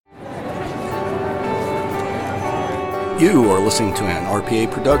You are listening to an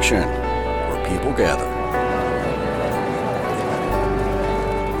RPA production where people gather.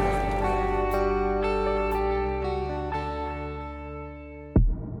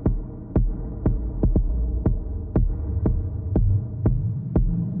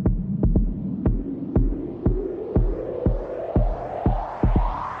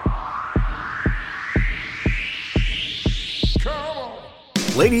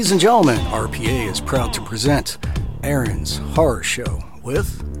 Ladies and gentlemen, RPA is proud to present Aaron's Horror Show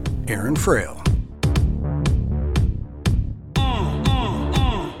with Aaron Frail.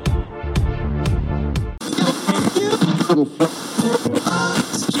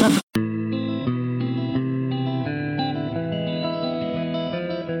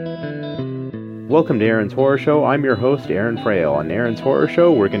 Welcome to Aaron's Horror Show. I'm your host, Aaron Frail. On Aaron's Horror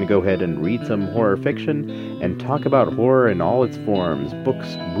Show, we're going to go ahead and read some horror fiction and talk about horror in all its forms,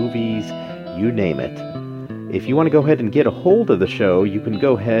 books, movies, you name it. If you want to go ahead and get a hold of the show, you can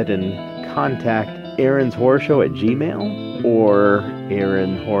go ahead and contact Aaron's Horror Show at Gmail, or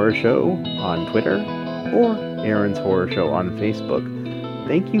Aaron Horror Show on Twitter, or Aaron's Horror Show on Facebook.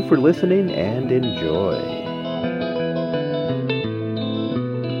 Thank you for listening and enjoy.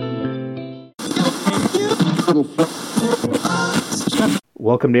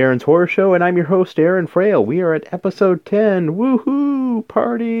 Welcome to Aaron's Horror Show, and I'm your host, Aaron Frail. We are at episode 10. Woohoo!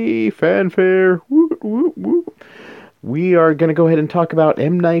 Party! Fanfare! Woo, woo, woo. We are going to go ahead and talk about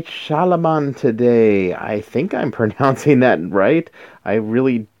M. Night Shyamalan today. I think I'm pronouncing that right. I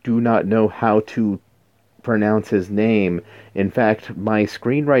really do not know how to pronounce his name. In fact, my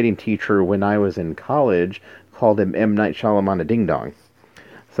screenwriting teacher when I was in college called him M. Night Shyamalan a Ding Dong.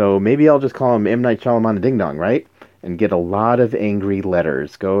 So maybe I'll just call him M. Night Shyamalan a Ding Dong, right? And get a lot of angry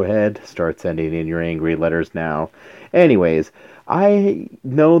letters. Go ahead, start sending in your angry letters now. Anyways, I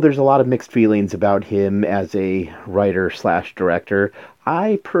know there's a lot of mixed feelings about him as a writer/director.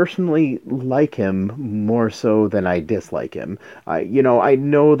 I personally like him more so than I dislike him. I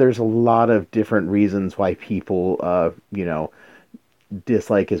know there's a lot of different reasons why people,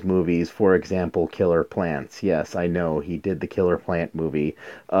 dislike his movies. For example, Killer Plants. Yes, I know he did the Killer Plant movie.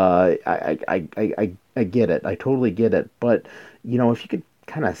 I get it. I totally get it. But if you could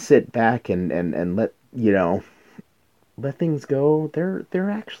kind of sit back and let let things go, they're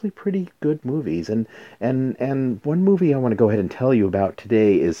actually pretty good movies. And one movie I want to go ahead and tell you about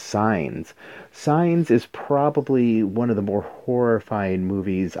today is Signs. Signs is probably one of the more horrifying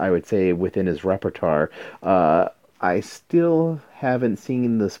movies, I would say, within his repertoire. I still haven't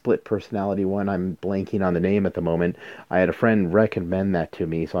seen the split personality one. I'm blanking on the name at the moment. I had a friend recommend that to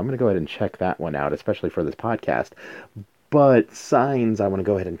me, so I'm going to go ahead and check that one out, especially for this podcast. But Signs I want to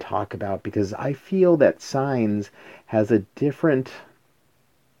go ahead and talk about because I feel that Signs has a different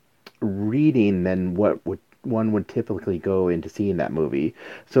reading than what one would typically go into seeing that movie.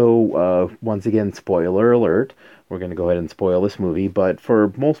 So, once again, spoiler alert. We're going to go ahead and spoil this movie, but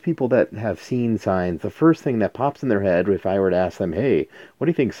for most people that have seen Signs, the first thing that pops in their head, if I were to ask them, hey, what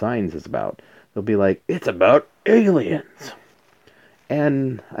do you think Signs is about? They'll be like, it's about aliens.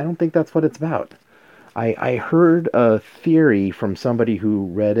 And I don't think that's what it's about. I heard a theory from somebody who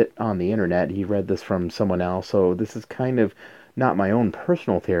read it on the internet. He read this from someone else, so this is kind of not my own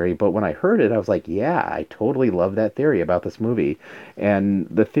personal theory, but when I heard it, I was like, yeah, I totally love that theory about this movie. And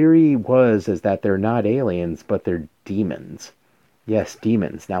the theory is that they're not aliens, but they're demons. Yes,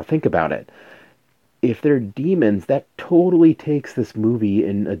 demons. Now think about it. If they're demons, that totally takes this movie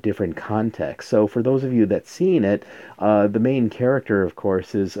in a different context. So for those of you that's seen it, the main character, of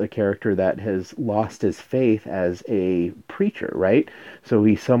course, is a character that has lost his faith as a preacher, right? So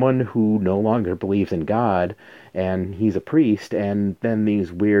he's someone who no longer believes in God, and he's a priest, and then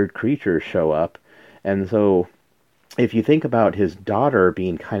these weird creatures show up. And so if you think about his daughter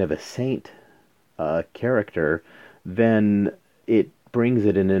being kind of a saint character, then it brings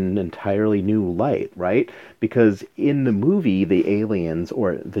it in an entirely new light, right? Because in the movie, the aliens,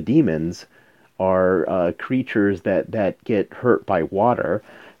 or the demons, are creatures that get hurt by water,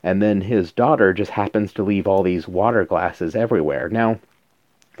 and then his daughter just happens to leave all these water glasses everywhere. Now,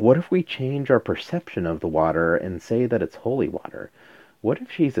 what if we change our perception of the water and say that it's holy water? What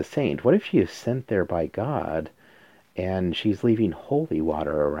if she's a saint? What if she is sent there by God, and she's leaving holy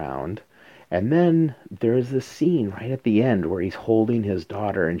water around? And then there's this scene right at the end where he's holding his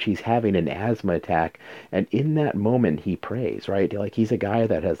daughter and she's having an asthma attack. And in that moment, he prays, right? Like, he's a guy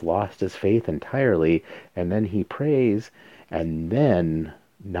that has lost his faith entirely. And then he prays. And then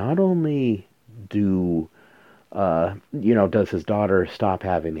not only does his daughter stop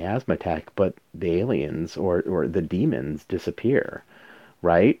having the asthma attack, but the aliens or the demons disappear,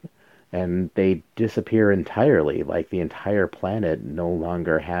 right? and they disappear entirely. Like the entire planet no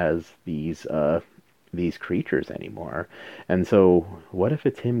longer has these creatures anymore. And so, what if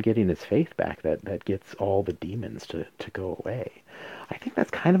it's him getting his faith back that gets all the demons to go away? I think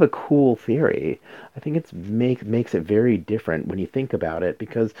that's kind of a cool theory. I think makes it very different when you think about it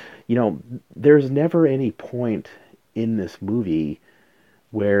because, there's never any point in this movie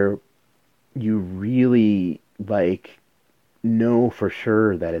where you really like know for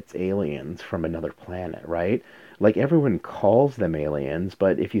sure that it's aliens from another planet, right? Like everyone calls them aliens,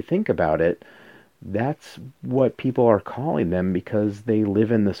 but if you think about it, that's what people are calling them because they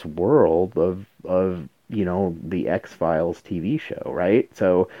live in this world of the X-Files TV show, right?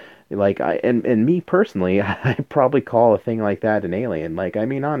 So like and me personally, I probably call a thing like that an alien. Like I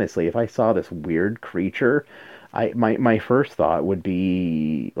mean honestly, if I saw this weird creature, my first thought would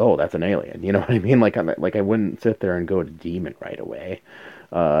be, oh, that's an alien. You know what I mean? Like I wouldn't sit there and go to demon right away.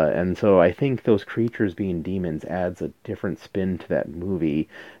 And so I think those creatures being demons adds a different spin to that movie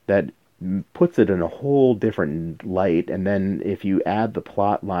that puts it in a whole different light. And then if you add the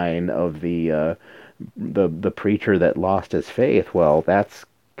plot line of the preacher that lost his faith, well, that's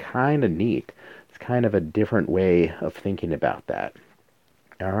kind of neat. It's kind of a different way of thinking about that.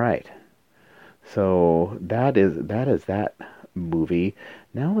 All right. So that is that movie.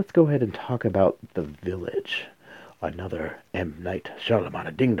 Now let's go ahead and talk about The Village, another M. Night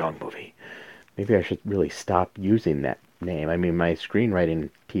Shyamalan Ding Dong movie. Maybe I should really stop using that name. I mean, my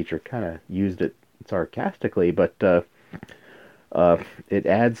screenwriting teacher kind of used it sarcastically, but it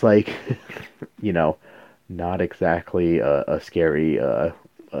adds like, you know, not exactly a scary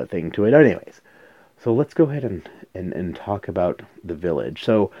thing to it. Anyways, so let's go ahead and talk about The Village.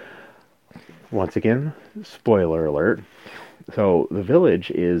 So once again, spoiler alert. So the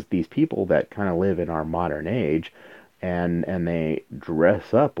village is these people that kind of live in our modern age, and they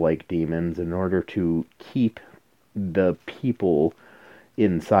dress up like demons in order to keep the people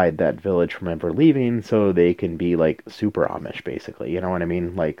inside that village from ever leaving, so they can be like super Amish, basically. You know what I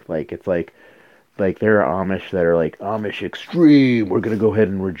mean? Like it's like there are Amish that are like Amish extreme. We're gonna go ahead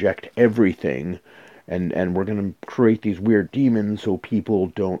and reject everything, and we're gonna create these weird demons so people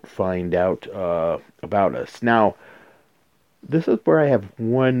don't find out about us. Now, this is where I have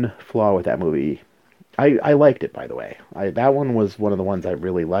one flaw with that movie. I liked it, by the way. That one was one of the ones I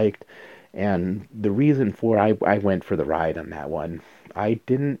really liked, and the reason for I went for the ride on that one. I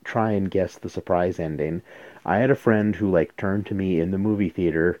didn't try and guess the surprise ending. I had a friend who like turned to me in the movie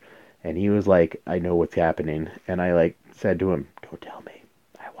theater, and he was like, "I know what's happening," and I like said to him, "Don't tell me.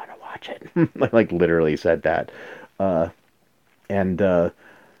 I want to watch it." I like literally said that, and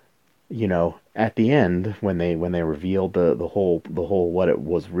at the end when they revealed the whole what it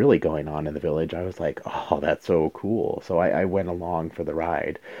was really going on in the village, I was like, oh, that's so cool. So I went along for the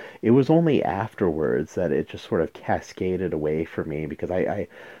ride. It was only afterwards that it just sort of cascaded away for me because I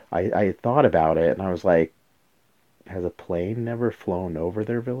thought about it and I was like, has a plane never flown over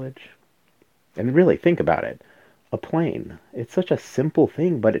their village? And really think about it. A plane. It's such a simple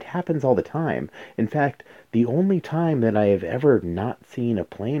thing, but it happens all the time. In fact, the only time that I have ever not seen a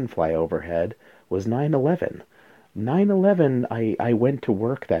plane fly overhead was 9/11. 9/11, I went to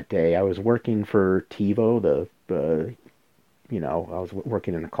work that day. I was working for TiVo, I was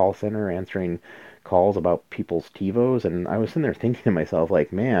working in a call center answering calls about people's TiVos, and I was sitting there thinking to myself,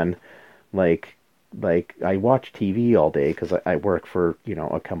 like, man, like, I watch TV all day because I work for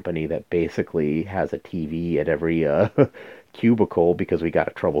a company that basically has a TV at every cubicle because we got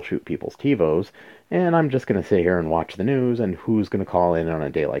to troubleshoot people's TiVos, and I'm just gonna sit here and watch the news, and who's gonna call in on a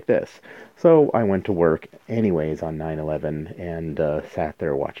day like this? So I went to work anyways on 9/11 and sat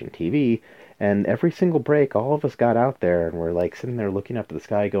there watching TV, and every single break, all of us got out there and we're like sitting there looking up to the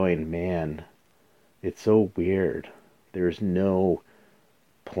sky, going, "Man, it's so weird. There's no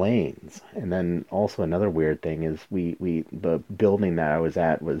planes." And then also another weird thing is the building that I was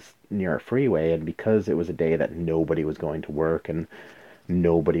at was near a freeway, and because it was a day that nobody was going to work and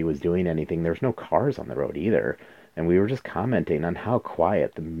nobody was doing anything, there was no cars on the road either. And we were just commenting on how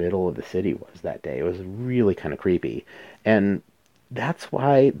quiet the middle of the city was that day. It was really kind of creepy. And that's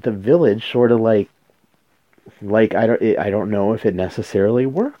why the village sort of like I don't know if it necessarily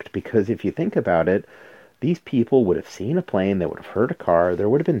worked, because if you think about it, these people would have seen a plane, they would have heard a car, there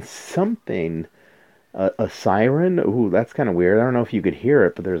would have been something, a siren. Ooh, that's kind of weird. I don't know if you could hear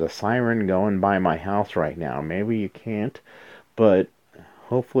it, but there's a siren going by my house right now. Maybe you can't, but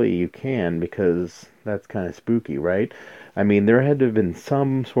hopefully you can, because that's kind of spooky, right? I mean, there had to have been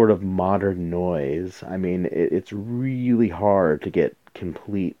some sort of modern noise. I mean, it's really hard to get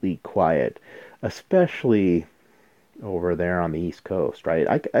completely quiet, especially over there on the East Coast, right?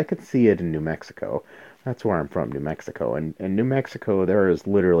 I could see it in New Mexico. That's where I'm from, New Mexico. And in New Mexico, there is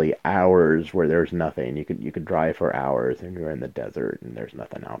literally hours where there's nothing. You could drive for hours and you're in the desert and there's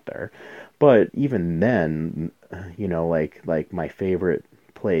nothing out there. But even then, like my favorite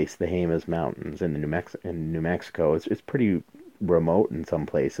place, the Jemez Mountains in New Mexico, it's pretty remote in some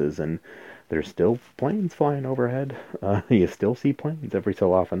places, and there's still planes flying overhead. You still see planes every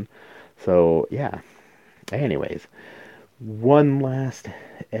so often. So yeah. Anyways, one last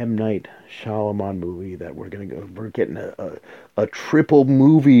M. Night Shyamalan movie that we're getting a triple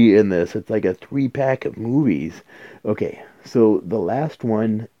movie in this. It's like a 3-pack of movies. Okay, so the last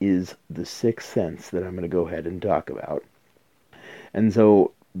one is The Sixth Sense that I'm gonna go ahead and talk about. And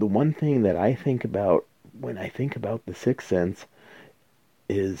so the one thing that I think about when I think about The Sixth Sense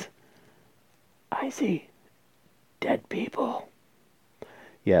is I see dead people.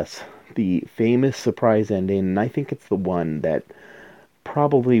 Yes, the famous surprise ending, and I think it's the one that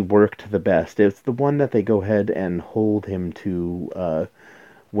probably worked the best. It's the one that they go ahead and hold him to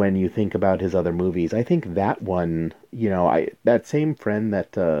when you think about his other movies. I think that one, that same friend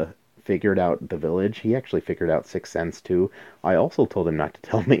that figured out The Village, he actually figured out Sixth Sense too. I also told him not to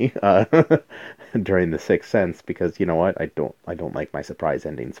tell me during The Sixth Sense because you know what? I don't like my surprise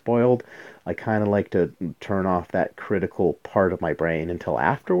ending spoiled. I kind of like to turn off that critical part of my brain until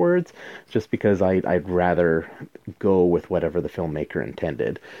afterwards, just because I'd rather go with whatever the filmmaker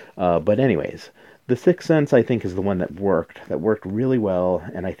intended. But anyways, The Sixth Sense I think is the one that worked really well,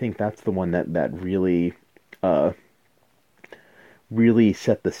 and I think that's the one that really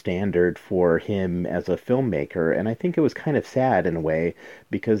set the standard for him as a filmmaker. And I think it was kind of sad in a way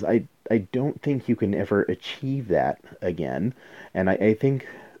because I don't think you can ever achieve that again. And I think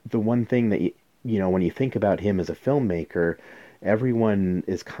the one thing that when you think about him as a filmmaker, everyone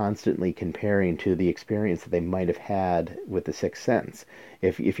is constantly comparing to the experience that they might have had with The Sixth Sense.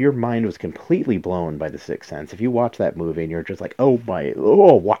 If your mind was completely blown by The Sixth Sense, if you watch that movie and you're just like, oh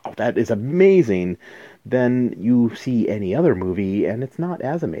wow, that is amazing, then you see any other movie and it's not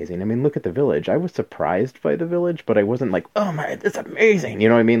as amazing. I mean, look at The Village. I was surprised by The Village, but I wasn't like, oh my, it's amazing. You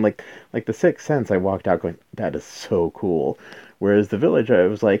know what I mean? Like The Sixth Sense, I walked out going, that is so cool. Whereas The Village, I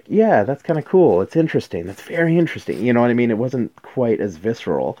was like, yeah, that's kind of cool. It's interesting. That's very interesting. You know what I mean? It wasn't quite as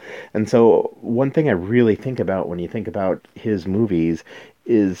visceral. And so one thing I really think about when you think about his movies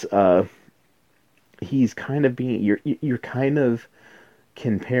is he's kind of you're kind of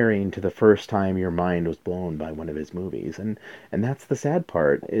comparing to the first time your mind was blown by one of his movies. And that's the sad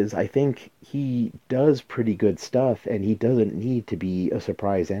part, is I think he does pretty good stuff and he doesn't need to be a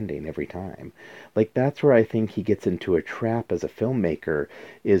surprise ending every time. Like, that's where I think he gets into a trap as a filmmaker,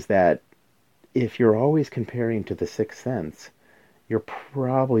 is that if you're always comparing to The Sixth Sense, you're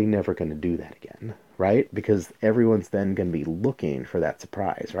probably never going to do that again, right? Because everyone's then going to be looking for that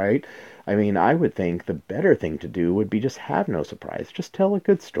surprise, right? I mean, I would think the better thing to do would be just have no surprise. Just tell a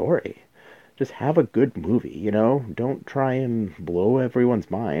good story. Just have a good movie, Don't try and blow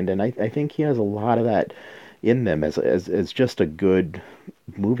everyone's mind. And I think he has a lot of that in them as just a good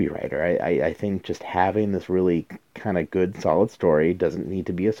movie writer. I think just having this really kind of good, solid story, doesn't need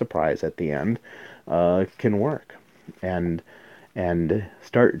to be a surprise at the end, can work. And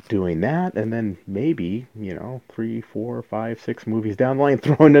start doing that, and then maybe, 3, 4, 5, 6 movies down the line,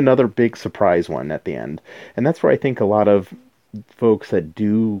 throw in another big surprise one at the end. And that's where I think a lot of folks that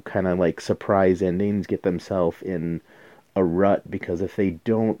do kind of like surprise endings get themselves in a rut, because if they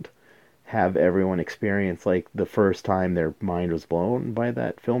don't have everyone experience like the first time their mind was blown by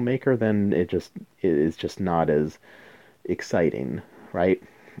that filmmaker, then it is just not as exciting, right?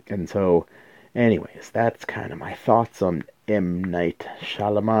 And so anyways, that's kind of my thoughts on M. Night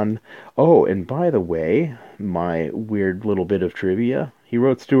Shyamalan. Oh, and by the way, my weird little bit of trivia, he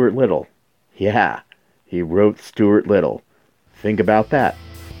wrote Stuart Little. Yeah, he wrote Stuart Little. Think about that.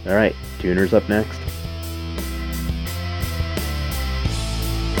 Alright, Tuner's up next.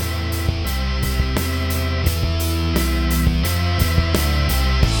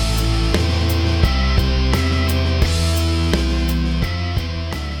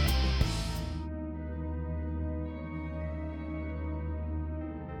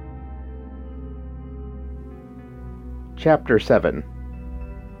 Chapter 7.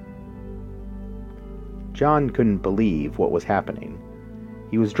 John couldn't believe what was happening.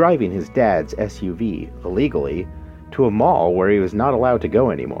 He was driving his dad's SUV, illegally, to a mall where he was not allowed to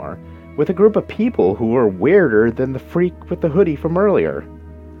go anymore, with a group of people who were weirder than the freak with the hoodie from earlier.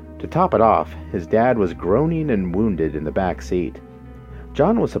 To top it off, his dad was groaning and wounded in the back seat.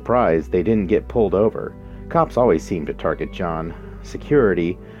 John was surprised they didn't get pulled over. Cops always seemed to target John.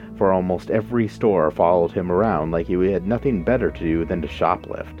 Security, for almost every store followed him around like he had nothing better to do than to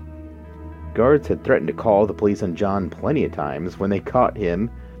shoplift. Guards had threatened to call the police on John plenty of times when they caught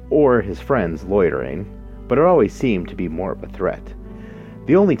him or his friends loitering, but it always seemed to be more of a threat.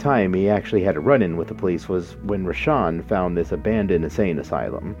 The only time he actually had a run-in with the police was when Rashawn found this abandoned insane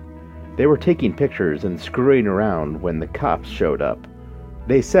asylum. They were taking pictures and screwing around when the cops showed up.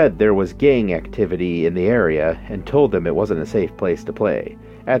 They said there was gang activity in the area and told them it wasn't a safe place to play.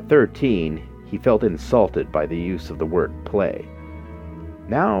 At 13, he felt insulted by the use of the word play.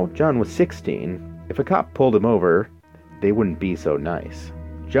 Now John was 16. If a cop pulled him over, they wouldn't be so nice.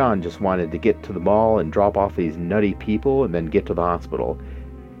 John just wanted to get to the mall and drop off these nutty people and then get to the hospital.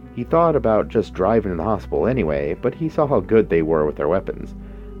 He thought about just driving to the hospital anyway, but he saw how good they were with their weapons.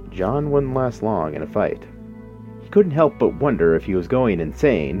 John wouldn't last long in a fight. He couldn't help but wonder if he was going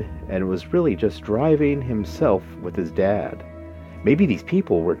insane, and was really just driving himself with his dad. Maybe these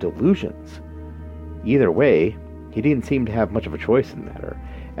people were delusions. Either way, he didn't seem to have much of a choice in the matter.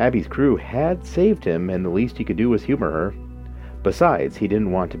 Abby's crew had saved him, and the least he could do was humor her. Besides, he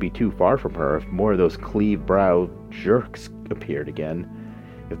didn't want to be too far from her if more of those cleave-browed jerks appeared again.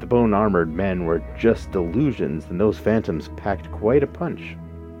 If the bone-armored men were just delusions, then those phantoms packed quite a punch.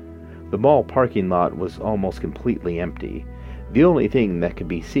 The mall parking lot was almost completely empty. The only thing that could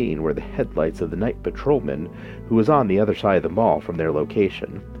be seen were the headlights of the night patrolman who was on the other side of the mall from their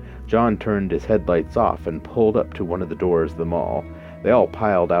location. John turned his headlights off and pulled up to one of the doors of the mall. They all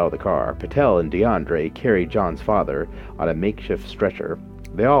piled out of the car. Patel and DeAndre carried John's father on a makeshift stretcher.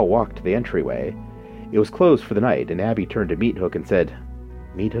 They all walked to the entryway. It was closed for the night, and Abby turned to Meat Hook and said,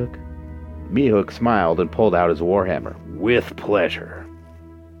 "Meat Hook?" Meat Hook smiled and pulled out his warhammer. "With pleasure."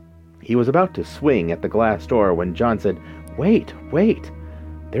 He was about to swing at the glass door when John said, Wait,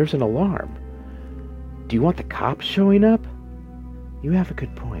 there's an alarm. Do you want the cops showing up?" "You have a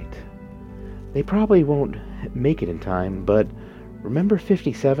good point. They probably won't make it in time, but remember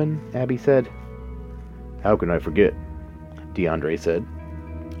 57, Abby said." "How can I forget?" DeAndre said.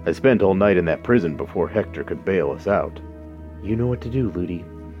 "I spent all night in that prison before Hector could bail us out." "You know what to do, Ludi,"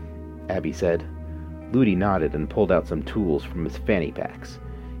 Abby said. Ludi nodded and pulled out some tools from his fanny packs.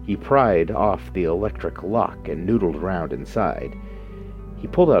 He pried off the electric lock and noodled around inside. He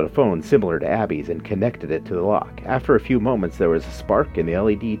pulled out a phone similar to Abby's and connected it to the lock. After a few moments there was a spark and the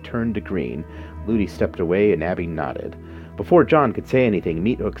LED turned to green. Ludi stepped away and Abby nodded. Before John could say anything,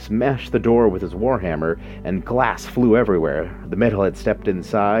 Meat Hook smashed the door with his warhammer, and glass flew everywhere. The metalhead stepped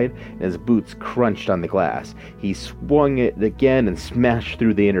inside, and his boots crunched on the glass. He swung it again and smashed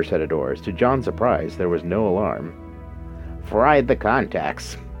through the inner set of doors. To John's surprise, there was no alarm. "Fried the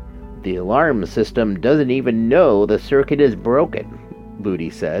contacts. The alarm system doesn't even know the circuit is broken,"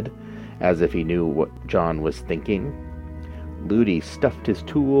 Ludi said, as if he knew what John was thinking. Ludi stuffed his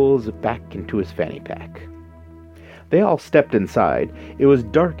tools back into his fanny pack. They all stepped inside. It was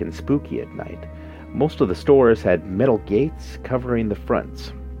dark and spooky at night. Most of the stores had metal gates covering the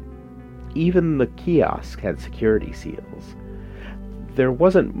fronts. Even the kiosk had security seals. There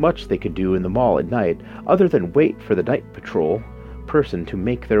wasn't much they could do in the mall at night, other than wait for the night patrol person to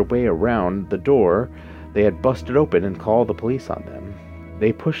make their way around the door they had busted open and call the police on them.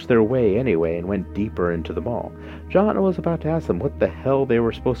 They pushed their way anyway and went deeper into the mall. John was about to ask them what the hell they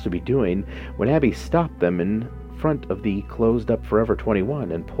were supposed to be doing when Abby stopped them in front of the closed-up Forever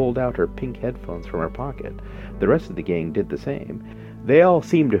 21 and pulled out her pink headphones from her pocket. The rest of the gang did the same. They all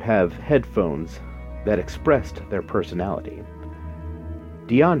seemed to have headphones that expressed their personality.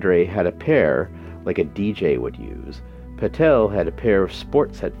 DeAndre had a pair like a DJ would use. Patel had a pair of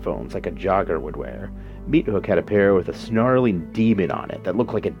sports headphones like a jogger would wear. Meat Hook had a pair with a snarling demon on it that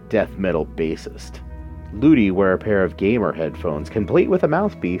looked like a death metal bassist. Ludi wore a pair of gamer headphones, complete with a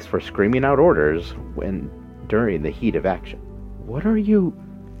mouthpiece for screaming out orders during the heat of action. "What are you—"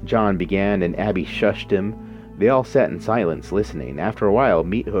 John began, and Abby shushed him. They all sat in silence, listening. After a while,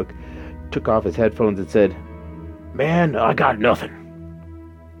 Meat Hook took off his headphones and said, "Man, I got nothing."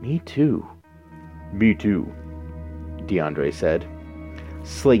 "Me too." "Me too," DeAndre said,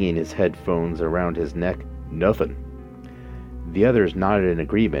 slinging his headphones around his neck. "Nothing." The others nodded in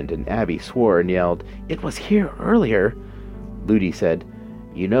agreement, and Abby swore and yelled, "It was here earlier." Ludi said,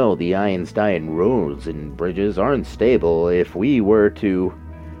 "You know, the Einstein roads and bridges aren't stable. If we were to—"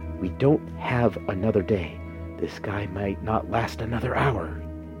 "We don't have another day. This guy might not last another hour."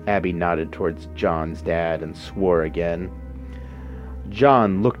 Abby nodded towards John's dad and swore again.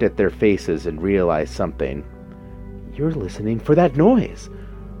 John looked at their faces and realized something. "You're listening for that noise.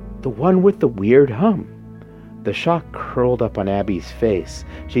 The one with the weird hum." The shock curled up on Abby's face.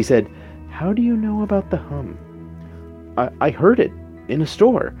 She said, "How do you know about the hum?" I heard it. in a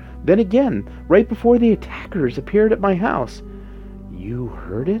store. Then again, right before the attackers appeared at my house. You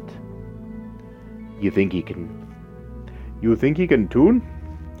heard it? You think he can tune?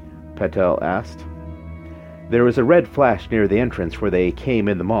 Patel asked. There was a red flash near the entrance where they came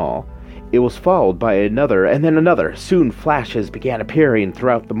in the mall. It was followed by another, and then another. Soon flashes began appearing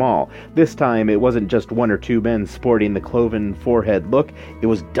throughout the mall. This time it wasn't just one or two men sporting the cloven forehead look, it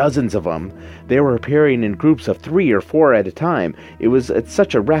was dozens of them. They were appearing in groups of 3 or 4 at a time. It was at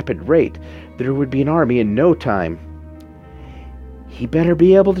such a rapid rate. There would be an army in no time. He better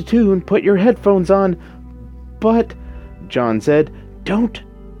be able to tune. Put your headphones on. But, John said, don't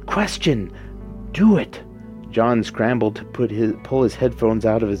question. Do it. John scrambled to pull his headphones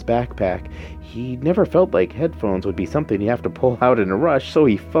out of his backpack. He never felt like headphones would be something you have to pull out in a rush, so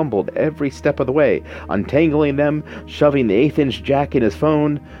he fumbled every step of the way, untangling them, shoving the 1/8-inch jack in his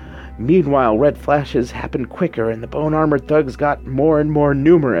phone. Meanwhile, red flashes happened quicker, and the bone-armored thugs got more and more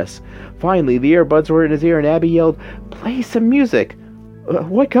numerous. Finally, the earbuds were in his ear, and Abby yelled, "Play some music!"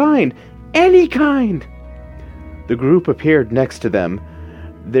 What kind? Any kind! The group appeared next to them.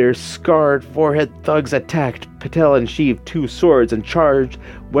 Their scarred forehead thugs attacked. Patel unsheathed 2 swords and charged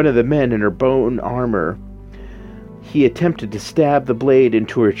one of the men in her bone armor. He attempted to stab the blade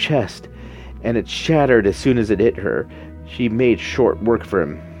into her chest, and it shattered as soon as it hit her. She made short work for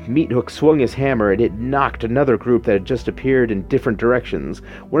him. Meathook swung his hammer, and it knocked another group that had just appeared in different directions.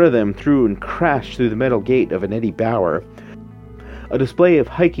 One of them threw and crashed through the metal gate of an Eddie Bauer. A display of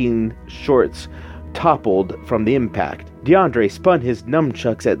hiking shorts toppled from the impact. DeAndre spun his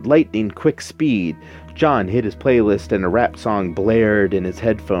nunchucks at lightning-quick speed. John hit his playlist and a rap song blared in his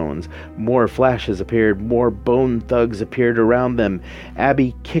headphones. More flashes appeared, more bone thugs appeared around them.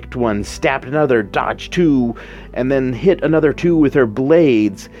 Abby kicked one, stabbed another, dodged 2, and then hit another 2 with her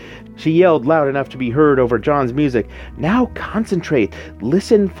blades. She yelled loud enough to be heard over John's music. Now concentrate.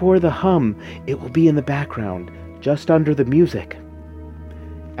 Listen for the hum. It will be in the background, just under the music.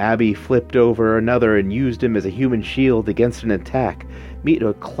 Abby flipped over another and used him as a human shield against an attack.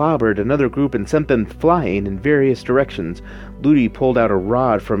 Meathook clobbered another group and sent them flying in various directions. Ludi pulled out a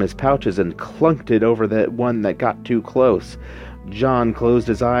rod from his pouches and clunked it over the one that got too close. John closed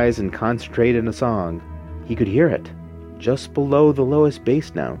his eyes and concentrated on a song. He could hear it, just below the lowest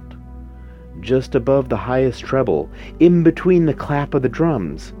bass note, just above the highest treble, in between the clap of the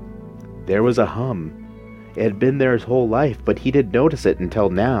drums. There was a hum. It had been there his whole life, but he didn't notice it until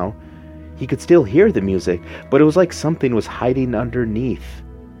now. He could still hear the music, but it was like something was hiding underneath.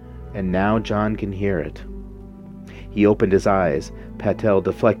 And now John can hear it. He opened his eyes. Patel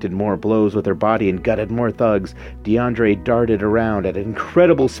deflected more blows with her body and gutted more thugs. DeAndre darted around at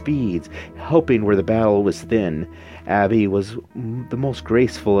incredible speeds, helping where the battle was thin. Abby was the most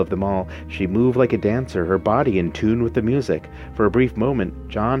graceful of them all. She moved like a dancer, her body in tune with the music. For a brief moment,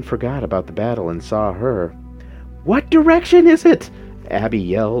 John forgot about the battle and saw her. "What direction is it?" Abby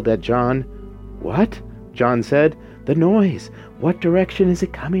yelled at John. "What?" John said. "The noise. What direction is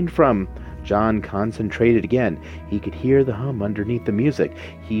it coming from?" John concentrated again. He could hear the hum underneath the music.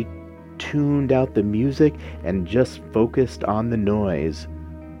 He tuned out the music and just focused on the noise.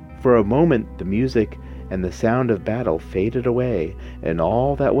 For a moment, the music and the sound of battle faded away, and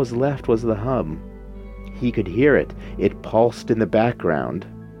all that was left was the hum. He could hear it. It pulsed in the background.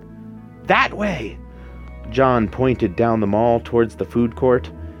 "That way!" John pointed down the mall towards the food court.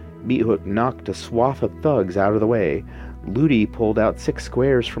 Meathook knocked a swath of thugs out of the way. Ludi pulled out 6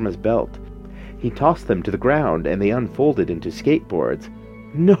 squares from his belt. He tossed them to the ground, and they unfolded into skateboards.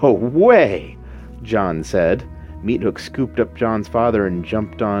 "No way!" John said. Meathook scooped up John's father and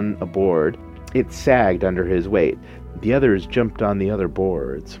jumped on a board. It sagged under his weight. The others jumped on the other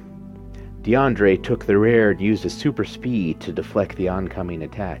boards. DeAndre took the rear and used his super speed to deflect the oncoming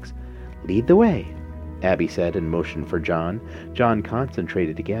attacks. "Lead the way," Abby said and motioned for John. John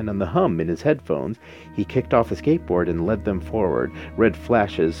concentrated again on the hum in his headphones. He kicked off a skateboard and led them forward. Red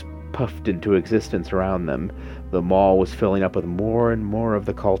flashes puffed into existence around them. The mall was filling up with more and more of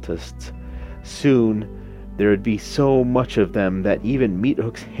the cultists. Soon, there would be so much of them that even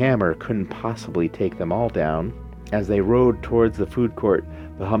Meathook's hammer couldn't possibly take them all down. As they rode towards the food court,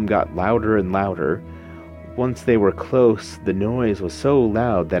 the hum got louder and louder. Once they were close, the noise was so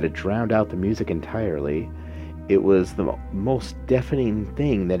loud that it drowned out the music entirely. It was the most deafening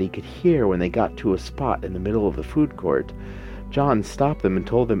thing that he could hear when they got to a spot in the middle of the food court. John stopped them and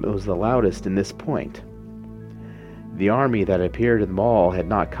told them it was the loudest in this point. The army that appeared in the mall had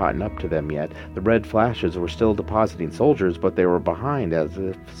not caught up to them yet. The red flashes were still depositing soldiers, but they were behind, as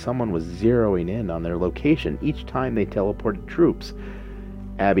if someone was zeroing in on their location each time they teleported troops.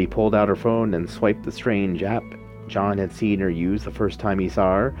 Abby pulled out her phone and swiped the strange app John had seen her use the first time he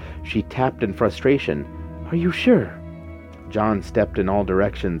saw her. She tapped in frustration. "Are you sure?" John stepped in all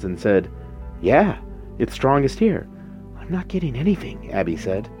directions and said, "Yeah, it's strongest here." "I'm not getting anything," Abby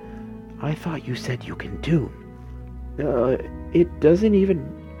said. "I thought you said you can tune." It doesn't even...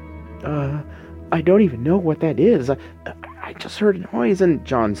 I don't even know what that is. I just heard a noise," and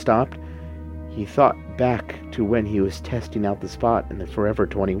John stopped. He thought back to when he was testing out the spot in the Forever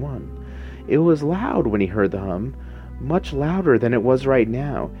 21. It was loud when he heard the hum, much louder than it was right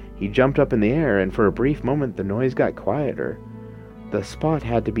now. He jumped up in the air, and for a brief moment the noise got quieter. The spot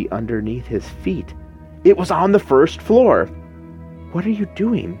had to be underneath his feet. It was on the first floor. "What are you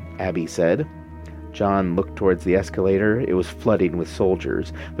doing?" Abby said. John looked towards the escalator. It was flooding with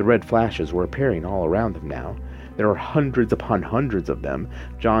soldiers. The red flashes were appearing all around them now. There were hundreds upon hundreds of them.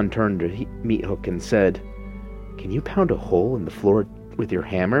 John turned to Meathook and said, "Can you pound a hole in the floor with your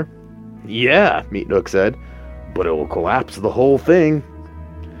hammer?" "Yeah," Meathook said, "but it will collapse the whole thing."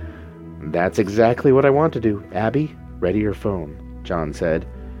 "That's exactly what I want to do. Abby, ready your phone," John said.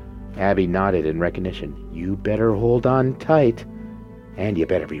 Abby nodded in recognition. "You better hold on tight. And you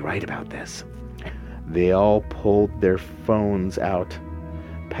better be right about this." They all pulled their phones out.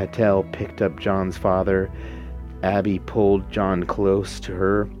 Patel picked up John's father. Abby pulled John close to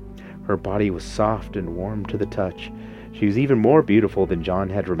her. Her body was soft and warm to the touch. She was even more beautiful than John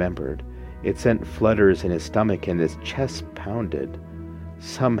had remembered. It sent flutters in his stomach and his chest pounded.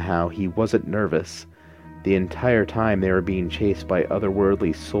 Somehow he wasn't nervous. The entire time they were being chased by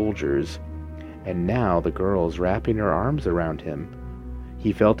otherworldly soldiers. And now the girl's wrapping her arms around him.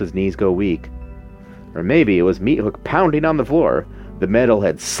 He felt his knees go weak. Or maybe it was Meathook pounding on the floor. The metal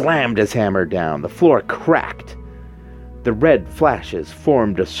had slammed his hammer down. The floor cracked. The red flashes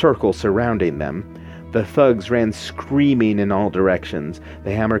formed a circle surrounding them. The thugs ran screaming in all directions.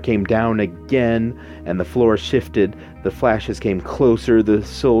 The hammer came down again, and the floor shifted. The flashes came closer. The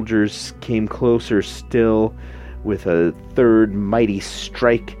soldiers came closer still. With a third mighty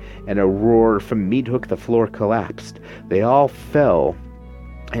strike and a roar from Meathook, the floor collapsed. They all fell.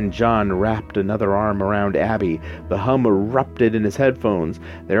 And John wrapped another arm around Abby. The hum erupted in his headphones.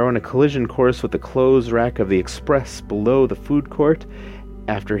 They were on a collision course with the clothes rack of the express below the food court.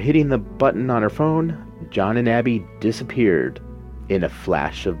 After hitting the button on her phone, John and Abby disappeared in a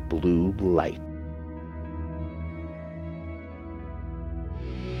flash of blue light.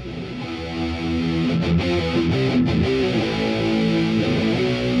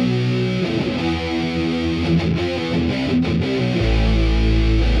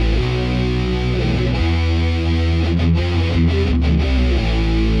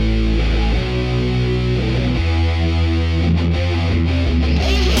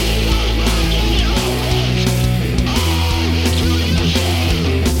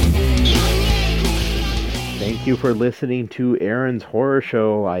 Thank you for listening to Aaron's Horror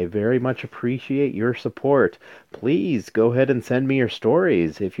Show. I very much appreciate your support. Please go ahead and send me your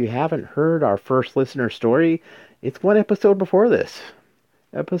stories. If you haven't heard our first listener story, it's one episode before this.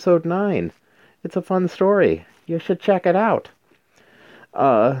 Episode 9. It's a fun story. You should check it out.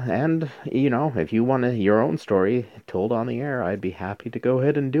 And, if you want your own story told on the air, I'd be happy to go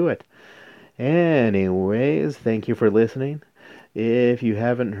ahead and do it. Anyways, thank you for listening. If you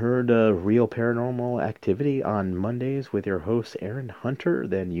haven't heard Real Paranormal Activity on Mondays with your host Aaron Hunter,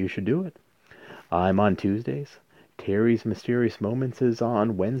 then you should do it. I'm on Tuesdays. Terry's Mysterious Moments is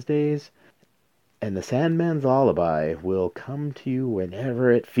on Wednesdays. And the Sandman's Lullaby will come to you whenever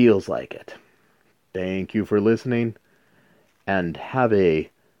it feels like it. Thank you for listening. And have a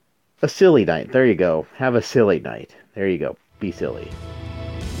silly night. There you go. Have a silly night. There you go. Be silly.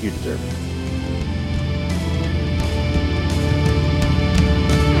 You deserve it.